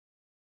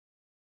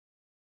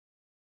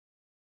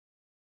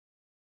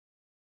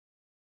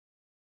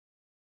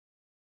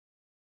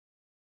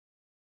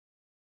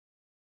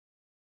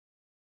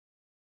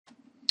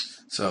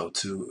So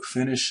to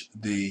finish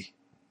the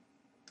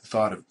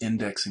thought of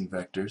indexing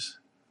vectors,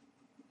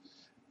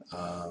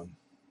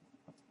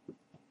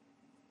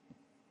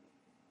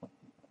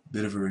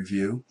 bit of a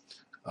review.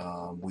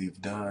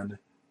 We've done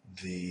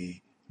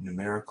the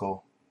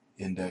numerical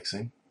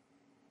indexing.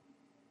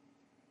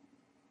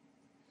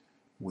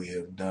 We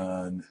have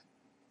done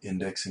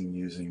indexing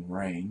using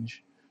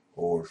range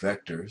or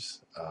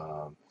vectors,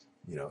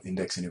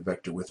 indexing a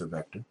vector with a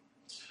vector.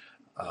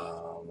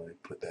 Let me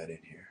put that in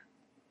here.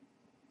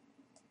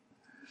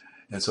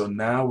 And so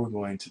now we're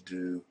going to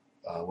do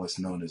what's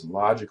known as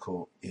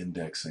logical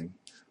indexing,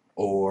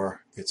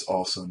 or it's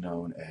also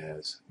known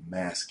as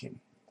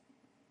masking.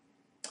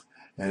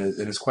 And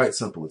it's quite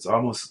simple. It's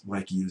almost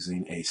like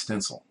using a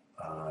stencil.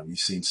 You've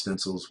seen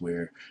stencils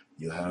where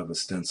you have a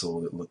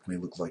stencil that may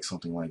look like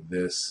something like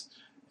this,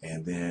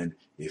 and then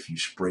if you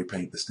spray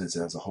paint the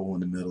stencil, it has a hole in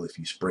the middle. If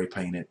you spray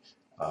paint it,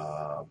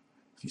 over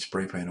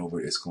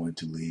it, it's going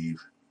to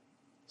leave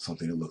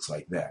something that looks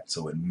like that.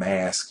 So it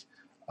masks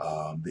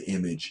the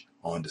image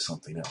onto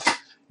something else.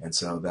 And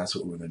so that's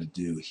what we're going to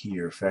do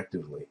here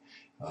effectively.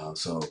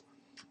 So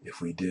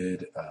if we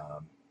did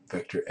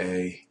vector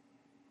A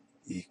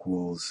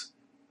equals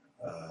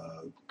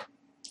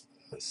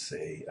let's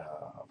say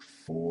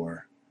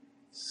 4,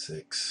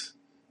 6,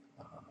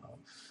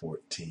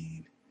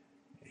 14,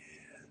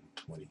 and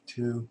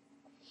 22.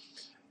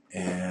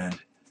 And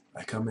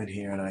I come in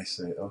here and I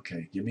say,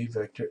 okay, give me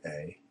vector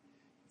A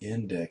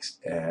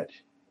indexed at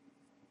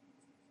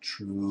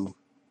true,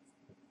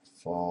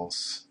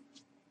 false,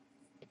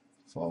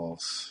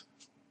 false,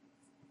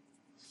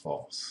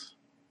 false.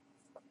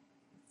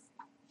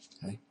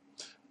 Okay.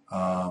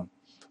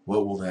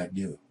 What will that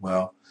do?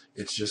 Well,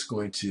 it's just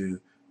going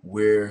to,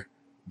 where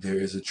there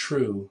is a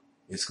true,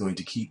 it's going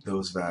to keep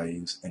those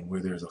values, and where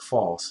there's a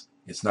false,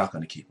 it's not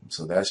going to keep them.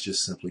 So that's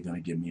just simply going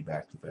to give me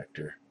back the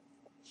vector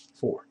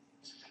 4.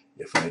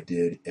 If I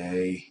did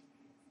A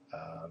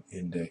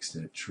indexed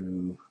at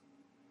true,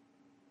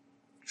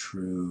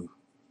 true,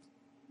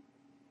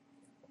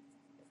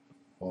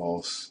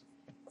 false,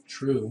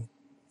 true,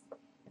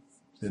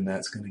 then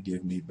that's going to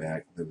give me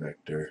back the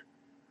vector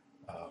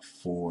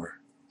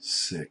 4,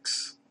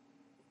 6,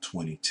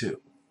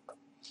 22.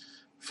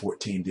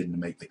 14 didn't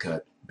make the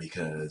cut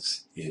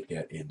because it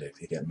got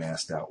indexed, it got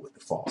masked out with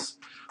the false.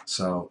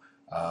 So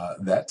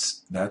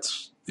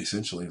that's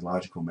essentially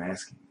logical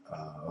masking,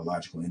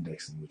 logical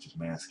indexing, which is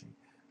masking.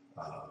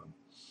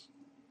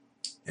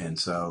 And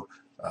so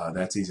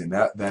that's easy. And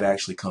that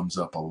actually comes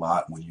up a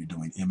lot when you're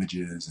doing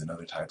images and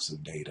other types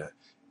of data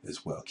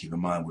as well. Keep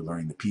in mind, we're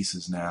learning the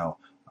pieces now.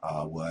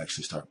 We'll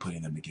actually start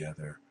putting them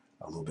together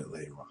a little bit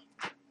later on.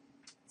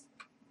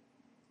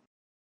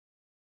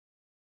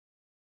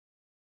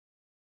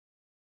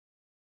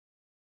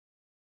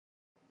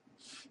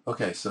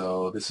 Okay,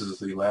 so this is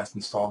the last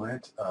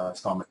installment,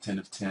 installment 10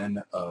 of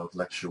 10 of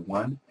lecture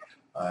 1.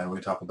 And we're going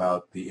to talk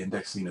about the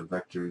indexing of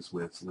vectors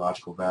with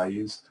logical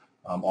values,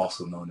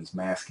 also known as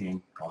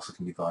masking, also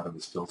can be thought of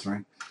as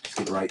filtering. Let's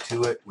get right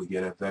to it. We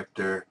get a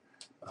vector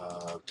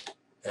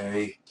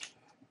A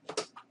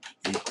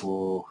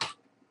equal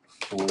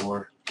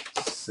 4,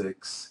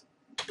 6,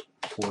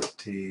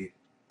 14,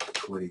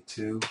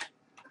 22.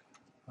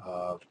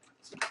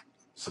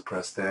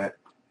 Suppress that.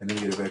 And then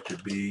we get a vector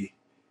B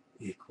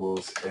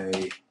equals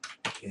A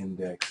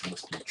index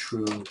must be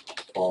true,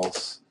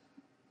 false,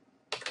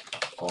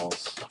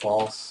 false,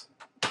 false.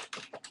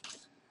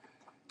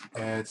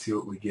 And see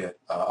what we get.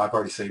 I've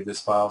already saved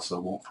this file, so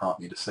it won't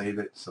prompt me to save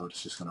it, so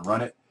it's just going to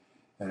run it.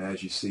 And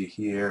as you see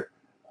here,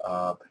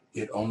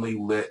 it only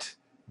lit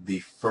the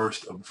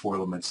first of the 4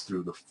 elements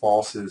through. The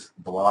falses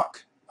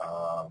block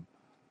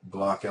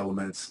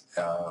elements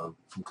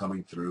from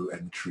coming through,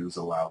 and the trues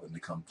allow them to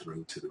come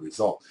through to the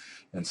result.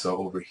 And so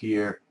over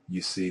here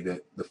you see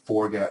that the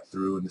 4 got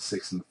through, and the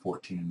 6 and the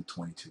 14 and the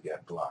 22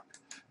 got blocked.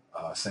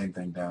 Same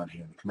thing down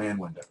here in the command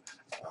window.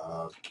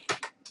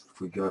 If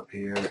we go up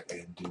here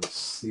and do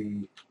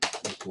C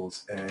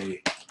equals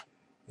A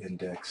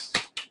indexed,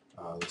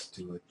 let's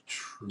do a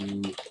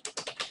true,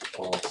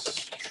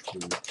 false,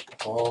 true,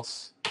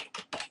 false.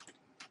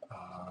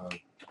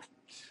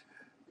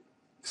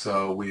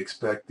 So we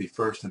expect the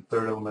first and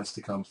third elements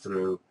to come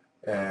through,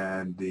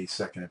 and the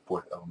second and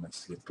fourth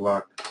elements to get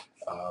blocked.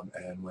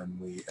 And when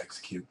we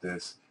execute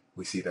this,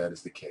 we see that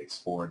is the case.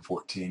 4 and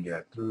 14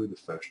 got through, the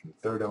first and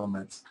third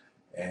elements,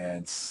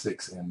 and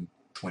 6 and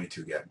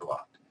 22 got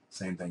blocked.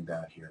 Same thing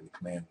down here in the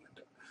command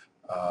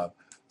window.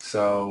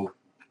 So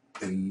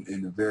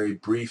in a very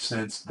brief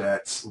sense,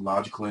 that's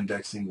logical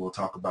indexing. We'll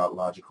talk about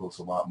logicals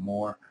a lot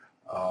more,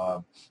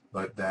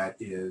 but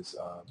that's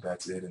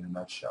it in a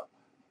nutshell.